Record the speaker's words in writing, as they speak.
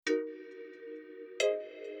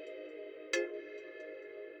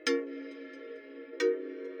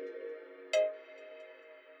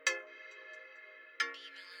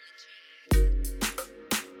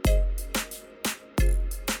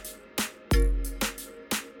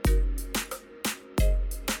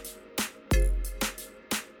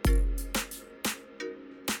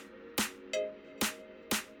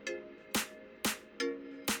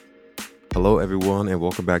Hello, everyone, and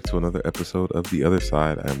welcome back to another episode of The Other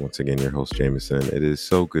Side. I'm once again your host, Jameson. It is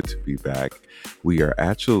so good to be back. We are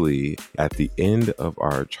actually at the end of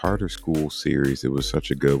our charter school series. It was such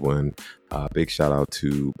a good one. Big shout out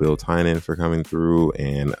to Bill Tynan for coming through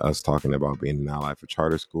and us talking about being an ally for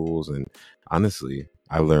charter schools. And honestly,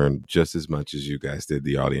 I learned just as much as you guys did,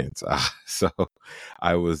 the audience. So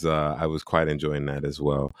I was quite enjoying that as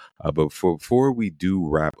well. But before we do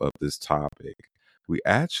wrap up this topic, we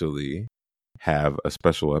actually have a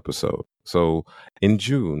special episode. So in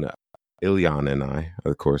June, Ileana and I,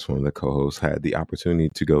 of course, one of the co-hosts, had the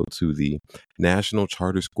opportunity to go to the National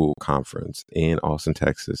Charter School Conference in Austin,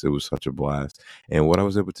 Texas. It was such a blast. And what I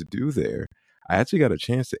was able to do there, I actually got a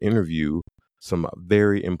chance to interview some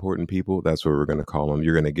very important people. That's what we're going to call them.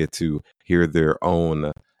 You're going to get to hear their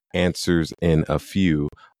own answers in a few.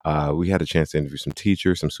 We had a chance to interview some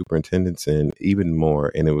teachers, some superintendents, and even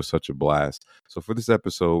more, and it was such a blast. So for this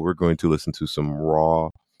episode, we're going to listen to some raw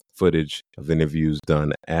footage of interviews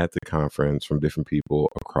done at the conference from different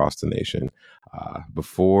people across the nation.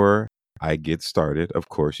 Before I get started, of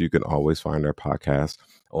course, you can always find our podcast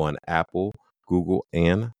on Apple, Google,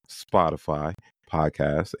 and Spotify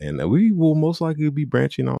podcasts, and we will most likely be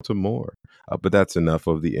branching out to more. But that's enough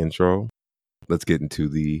of the intro. Let's get into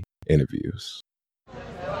the interviews.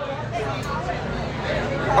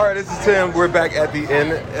 All right, this is Tim. We're back at the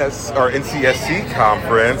NCSC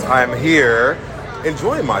conference. I'm here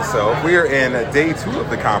enjoying myself. We are in day 2 of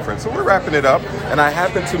the conference, so we're wrapping it up. And I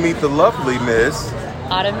happen to meet the lovely Miss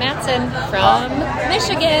Autumn Matson from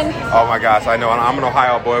Michigan. Oh my gosh, I know. I'm an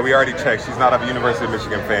Ohio boy. We already checked. She's not a University of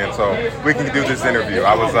Michigan fan, so we can do this interview.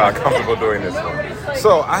 I was comfortable doing this one.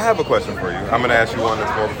 So I have a question for you. I'm going to ask you one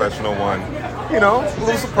that's more professional, one, a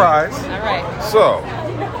little surprise. All right. So,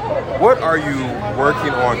 what are you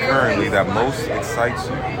working on currently that most excites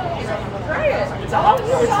you?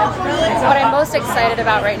 What I'm most excited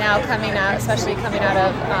about right now, especially coming out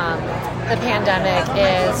of the pandemic,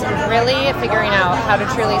 is really figuring out how to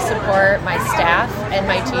truly support my staff and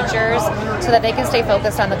my teachers so that they can stay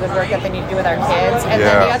focused on the good work that they need to do with our kids. And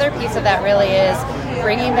then the other piece of that really is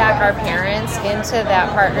bringing back our parents into that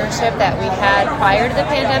partnership that we had prior to the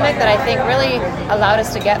pandemic that I think really allowed us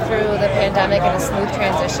to get through the pandemic in a smooth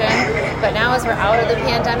transition. But now as we're out of the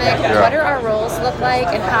pandemic, what do our roles look like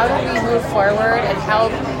and how do we move forward and help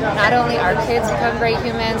not only our kids become great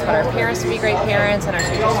humans, but our parents to be great parents and our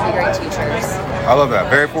teachers to be great teachers. I love that.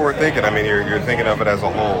 Very forward thinking. I mean, you're thinking of it as a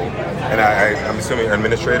whole. And I'm assuming you're an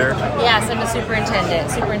administrator? Yes, I'm a superintendent.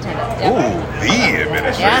 Yep. Ooh, the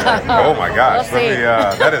administrator. Yeah. Oh my gosh. We'll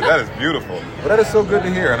that is beautiful. But that is so good to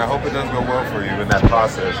hear, and I hope it does go well for you in that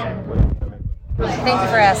process. Thank you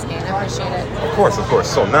for asking. I appreciate it. Of course.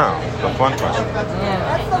 So now, the fun question.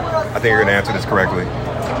 I think you're going to answer this correctly.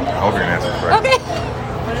 I hope you're going to answer this correctly. Okay.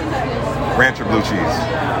 Ranch or blue cheese?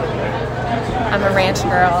 I'm a ranch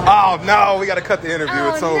girl. Oh, no. We got to cut the interview.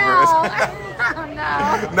 It's over. Oh,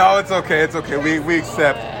 no. No, it's okay. We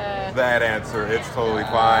accept that answer. It's totally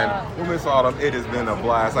fine. Well, Miss Autumn, it has been a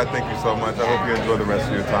blast. I thank you so much. I hope you enjoy the rest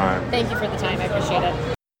of your time. Thank you for the time. I appreciate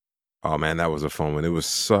it. Oh man, that was a fun one. It was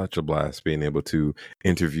such a blast being able to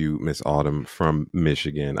interview Miss Autumn from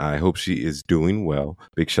Michigan. I hope she is doing well.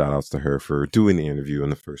 Big shout outs to her for doing the interview in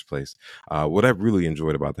the first place. What I really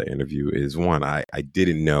enjoyed about that interview is, one, I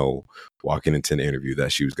didn't know walking into the interview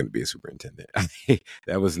that she was going to be a superintendent.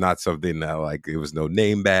 That was not something that it was no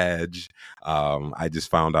name badge. I just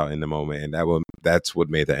found out in the moment, and that's what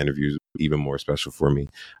made the interview even more special for me,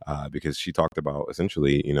 because she talked about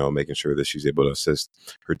essentially, making sure that she's able to assist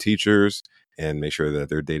her teachers and make sure that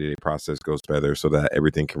their day-to-day process goes better so that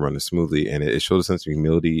everything can run smoothly. And it showed a sense of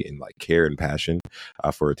humility and care and passion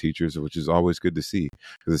for her teachers, which is always good to see.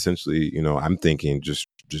 Because essentially, I'm thinking just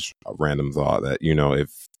a random thought that,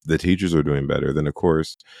 if the teachers are doing better, then of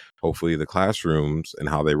course, hopefully the classrooms and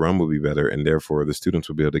how they run will be better. And therefore the students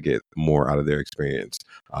will be able to get more out of their experience,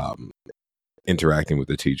 interacting with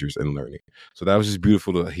the teachers and learning. So that was just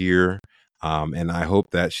beautiful to hear. And I hope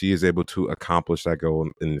that she is able to accomplish that goal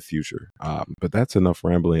in the future. But that's enough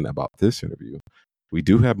rambling about this interview. We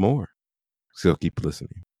do have more, so keep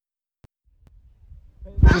listening.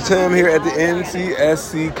 This is Tim here at the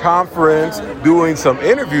NCSC conference doing some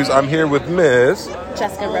interviews. I'm here with Miss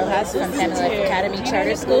Jessica Rojas from Family Life Academy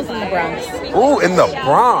Charter Schools in the Bronx. Oh, in the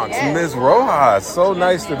Bronx, Yes. Ms. Rojas. So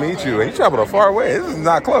nice to meet you. And you traveled a far way. This is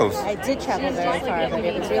not close. I did travel very far, but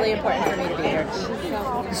it was really important for me to be here.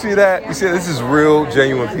 You see that? This is real,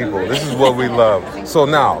 genuine people. This is what we love. So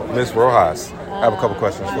now, Ms. Rojas, I have a couple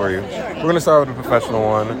questions for you. We're going to start with a professional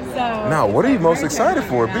one. Now, what are you most excited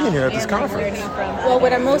for being here at this conference? Well,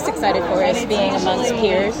 what I'm most excited for is being amongst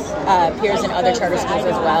peers in other charter schools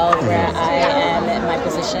as well, where I am in my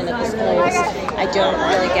position at the schools. I don't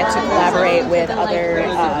really get to collaborate with other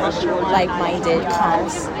like-minded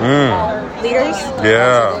comms leaders.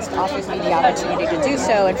 Yeah. So this offers me the opportunity to do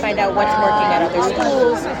so and find out what's working at other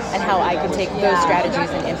schools and how I can take those strategies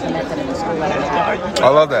and implement them at the school level. I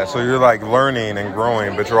love that. So you're like learning and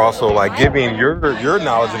growing, but you're also like giving your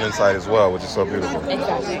knowledge and insight as well, which is so beautiful.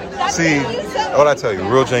 Exactly. See, what I tell you,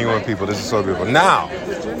 real genuine people, this is so beautiful. Now,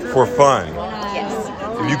 for fun, Yes.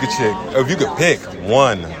 if you could pick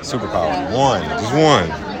one superpower, just one,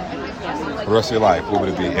 for the rest of your life, what would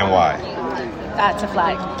it be and why? To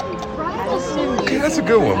fly. Okay, that's a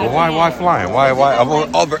good one. But why flying? Why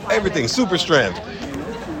over everything? Super strength,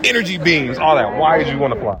 energy beams, all that. Why did you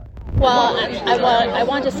want to fly? Well, I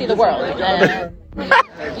want to see the world.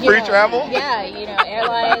 Free travel? Yeah,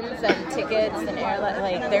 airlines and tickets and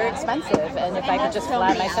they're expensive, and if I could just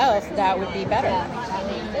fly myself, that would be better.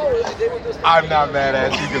 I'm not mad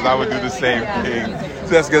at you because I would do the same thing.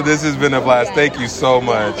 Jessica, this has been a blast. Thank you so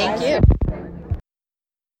much. Thank you.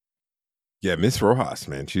 Yeah, Miss Rojas,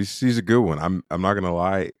 man, she's a good one. I'm not gonna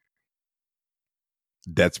lie.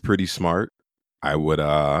 That's pretty smart. I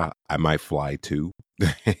might fly too.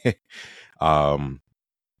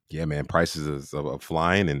 Yeah, man, prices of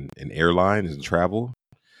flying and airlines and travel,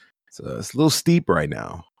 it's a little steep right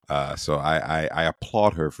now. So I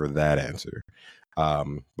applaud her for that answer.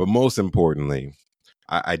 But most importantly,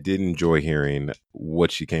 I did enjoy hearing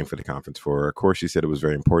what she came for the conference for. Of course, she said it was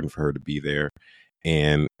very important for her to be there.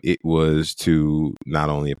 And it was to not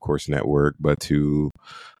only, of course, network, but to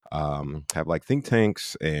have like think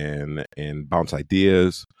tanks and bounce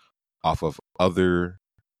ideas off of other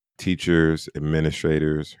teachers,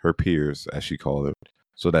 administrators, her peers, as she called it,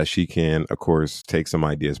 so that she can, of course, take some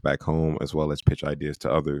ideas back home as well as pitch ideas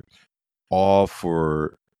to others, all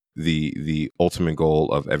for the ultimate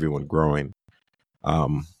goal of everyone growing.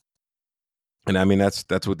 And I mean,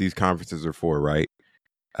 that's what these conferences are for, right?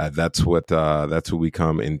 That's what we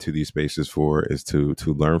come into these spaces for, is to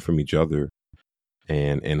learn from each other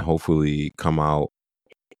and hopefully come out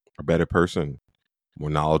a better person,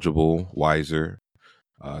 more knowledgeable, wiser,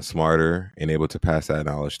 smarter, and able to pass that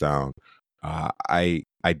knowledge down.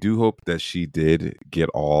 I do hope that she did get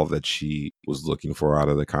all that she was looking for out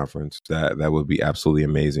of the conference. That would be absolutely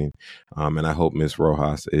amazing. And I hope Miss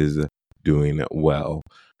Rojas is doing well.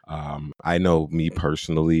 I know me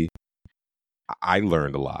personally, I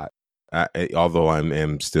learned a lot. Although I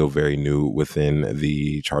am still very new within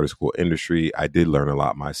the charter school industry, I did learn a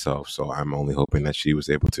lot myself. So I'm only hoping that she was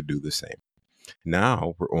able to do the same.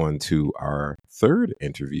 Now we're on to our third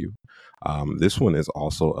interview. This one is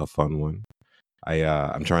also a fun one.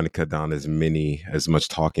 I'm trying to cut down as much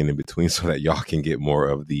talking in between so that y'all can get more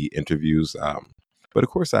of the interviews. But of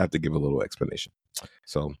course, I have to give a little explanation.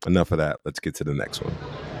 So enough of that. Let's get to the next one.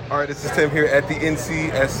 All right, this is Tim here at the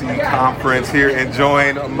NCSC conference here,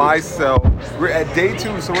 enjoying myself. We're at day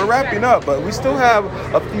 2, so we're wrapping up, but we still have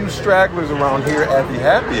a few stragglers around here at the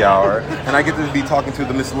happy hour, and I get to be talking to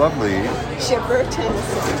the Miss Lovely. Shipper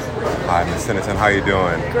Tennyson. Hi, Miss Tennyson. How you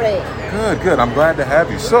doing? Great. Good. I'm glad to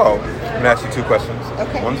have you. So, I'm going to ask you 2 questions.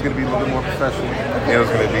 Okay. One's going to be a little bit more professional, and the other's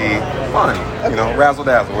going to be fun,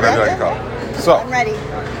 razzle-dazzle, whatever I can call it. So, I'm ready.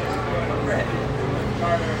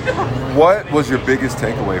 what was your biggest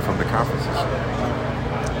takeaway from the conference this year?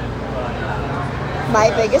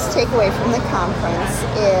 My biggest takeaway from the conference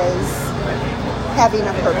is having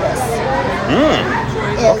a purpose.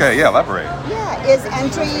 Okay, elaborate. Yeah, is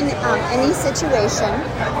entering any situation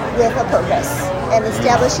with a purpose and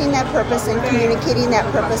establishing that purpose and communicating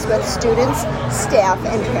that purpose with students, staff,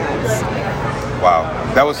 and parents. Wow,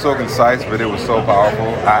 that was so concise, but it was so powerful.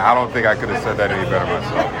 I don't think I could have said that any better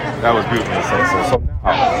myself. That was beautiful to say. So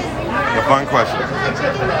now, the fun question.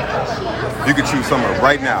 You could choose somewhere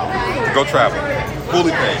right now to go travel,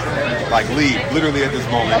 fully paid, like leave, literally at this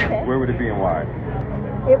moment. Okay. Where would it be and why?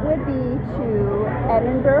 It would be to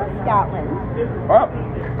Edinburgh, Scotland.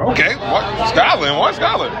 Oh, okay. What? Scotland? Why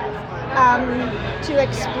Scotland? To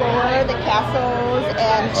explore the castles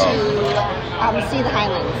and to see the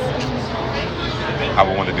Highlands. I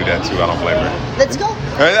would want to do that too. I don't blame her. Let's go.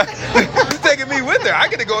 She's taking me with her. I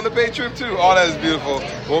get to go on the paid trip too. Oh, that is beautiful.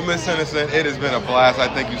 Well, Miss Henderson, it has been a blast. I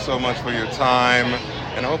thank you so much for your time,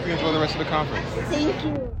 and I hope you enjoy the rest of the conference. Thank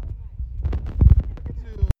you.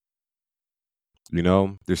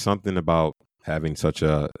 There's something about having such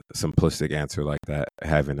a simplistic answer like that,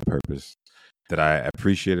 having a purpose, that I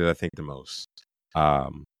appreciated, I think, the most.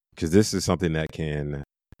 Because this is something that can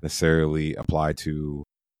necessarily apply to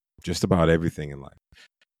just about everything in life.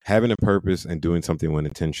 Having a purpose and doing something with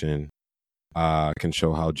intention can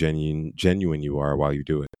show how genuine you are while you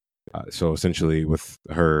do it. So essentially, with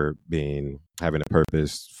her having a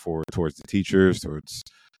purpose towards the teachers, towards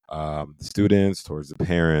the students, towards the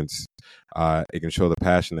parents, it can show the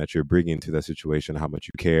passion that you're bringing to that situation, how much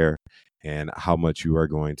you care, and how much you are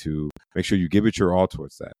going to make sure you give it your all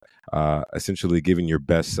towards that. Essentially, giving your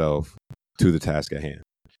best self to the task at hand.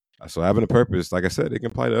 So having a purpose, like I said, it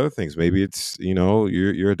can apply to other things. Maybe it's,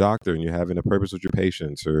 you're a doctor and you're having a purpose with your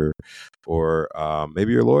patients, or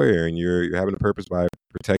maybe you're a lawyer and you're having a purpose by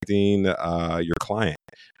protecting your client.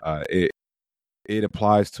 It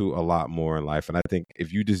applies to a lot more in life. And I think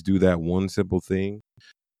if you just do that one simple thing,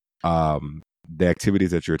 the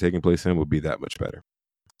activities that you're taking place in will be that much better.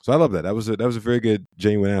 So I love that. That was a very good,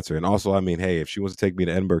 genuine answer. And also, I mean, hey, if she wants to take me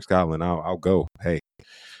to Edinburgh, Scotland, I'll go. Hey,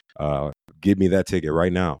 give me that ticket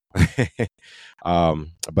right now.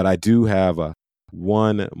 But I do have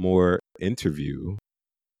one more interview.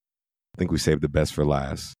 I think we saved the best for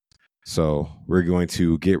last. So we're going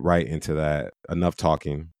to get right into that. Enough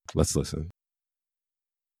talking. Let's listen.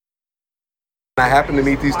 I happen to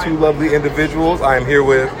meet these two lovely individuals. I am here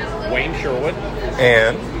with Wayne Sherwood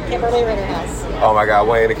and Kimberly Ritterhouse. Oh my God,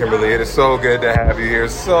 Wayne and Kimberly, it is so good to have you here.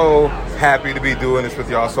 So happy to be doing this with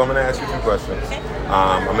y'all. So I'm going to ask you two questions.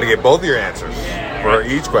 I'm going to get both of your answers for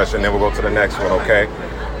each question, then we'll go to the next one, okay?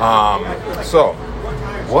 So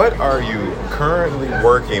what are you currently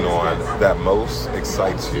working on that most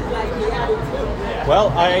excites you? Well,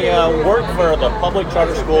 I work for the Public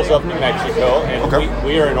Charter Schools of New Mexico, and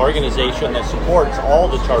we are an organization that supports all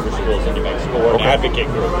the charter schools in New Mexico. We're an advocate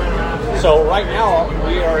group. So right now,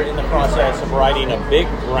 we are in the process of writing a big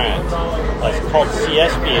grant. It's called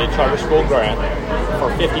CSP, a charter school grant,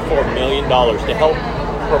 for $54 million to help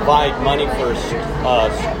provide money for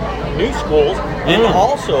new schools and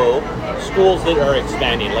also schools that are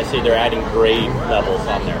expanding. Let's say they're adding grade levels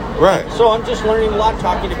on there. Right. So I'm just learning a lot,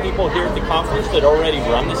 talking to people here at the conference that already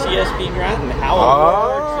run the CSP grant and how it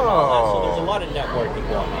works and all that. So there's a lot of networking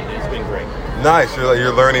going on. It's been great. Nice.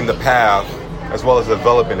 You're learning the path as well as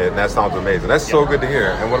developing it, and that sounds amazing. That's so good to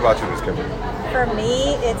hear. And what about you, Ms. Kimberly? For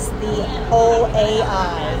me, it's the whole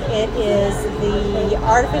AI. It is the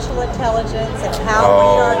artificial intelligence and how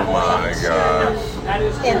we are going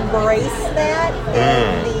to embrace that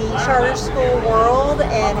in the charter school world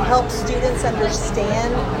and help students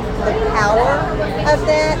understand the power of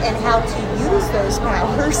that and how to use those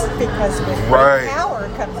powers, because with great power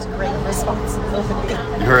comes great responsibility.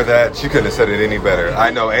 You heard that? She couldn't have said it any better.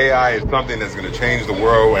 I know AI is something that's going to change the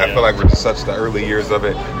world. I feel like we're just such the early years of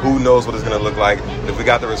it. Who knows what it's going to look like? But if we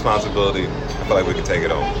got the responsibility, I feel like we can take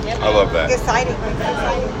it on. I love that. Exciting.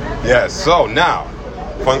 Yes. So now,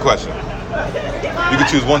 fun question. You could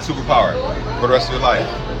choose one superpower for the rest of your life.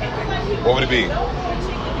 What would it be?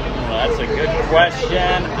 Well, that's a good question.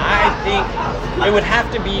 I think it would have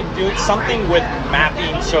to be doing something with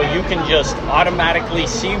mapping, so you can just automatically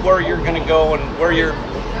see where you're going to go and where you're.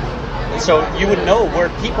 So you would know where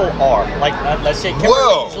people are. Like, let's say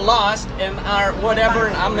Kimberly's lost and whatever,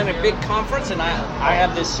 and I'm in a big conference, and I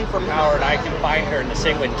have this superpower, and I can find her. And the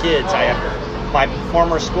same with kids. My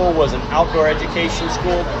former school was an outdoor education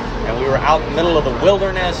school, and we were out in the middle of the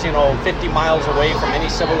wilderness, 50 miles away from any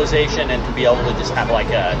civilization, and to be able to just have like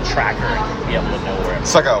a tracker and be able to know where.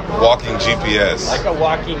 It's like a walking GPS. Like a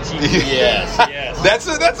walking GPS, yes. That's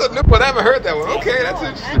a new one. I haven't heard that one. Okay, that's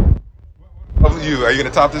interesting. Are you going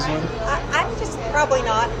to top this one? I'm just probably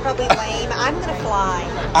lame. I'm going to fly.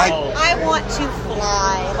 I want to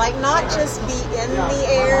fly. Like, not just be in the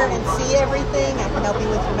air and see everything. I can help you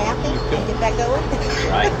with your mapping and get that going.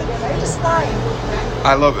 Right. Just flying.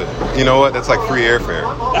 I love it. You know what? That's like free airfare.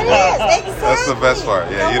 It is, exactly. That's the best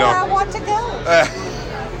part. Yeah, where I want to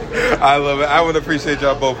go. I love it. I would appreciate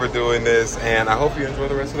y'all both for doing this, and I hope you enjoy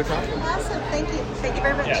the rest of the conference. Awesome. Thank you. Thank you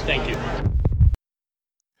very much. Yeah, thank you.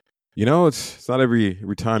 It's not every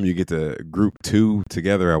time you get to group two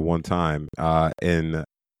together at one time. And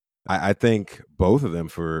I thank both of them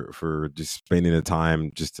for just spending the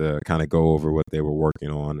time just to kind of go over what they were working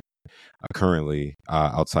on currently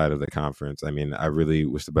outside of the conference. I mean, I really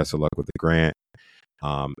wish the best of luck with the grant.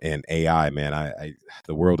 And AI, man,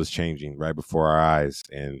 the world is changing right before our eyes,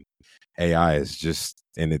 and AI is just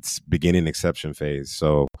in its beginning exception phase.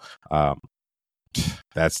 So,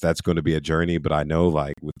 that's going to be a journey, but I know,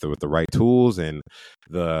 like, with the right tools and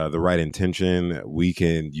the right intention, we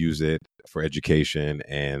can use it for education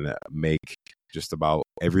and make just about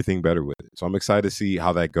everything better with it. So I'm excited to see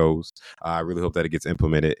how that goes. I really hope that it gets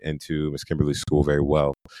implemented into Ms. Kimberly's school very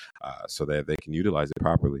well, so that they can utilize it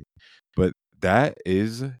properly. But that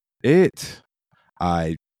is it.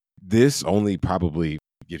 This only probably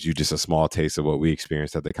gives you just a small taste of what we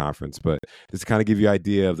experienced at the conference, but just to kind of give you an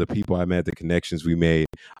idea of the people I met, the connections we made.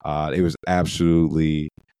 It was absolutely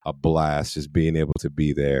a blast just being able to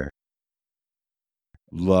be there.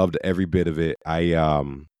 Loved every bit of it.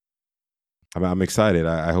 I'm excited.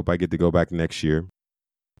 I hope I get to go back next year.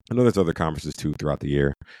 I know there's other conferences too throughout the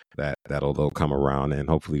year that'll come around, and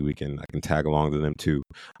hopefully I can tag along to them too.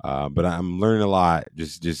 But I'm learning a lot,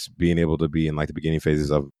 just being able to be in like the beginning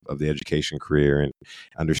phases of the education career and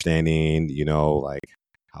understanding, like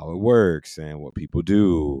how it works and what people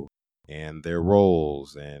do and their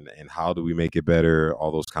roles and how do we make it better,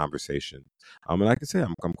 all those conversations. And like I said,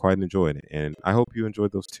 I'm quite enjoying it, and I hope you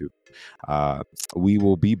enjoyed those too. We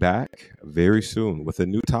will be back very soon with a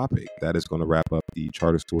new topic that is going to wrap up the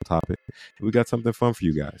charter school topic. We got something fun for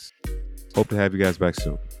you guys. Hope to have you guys back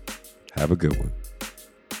soon. Have a good one.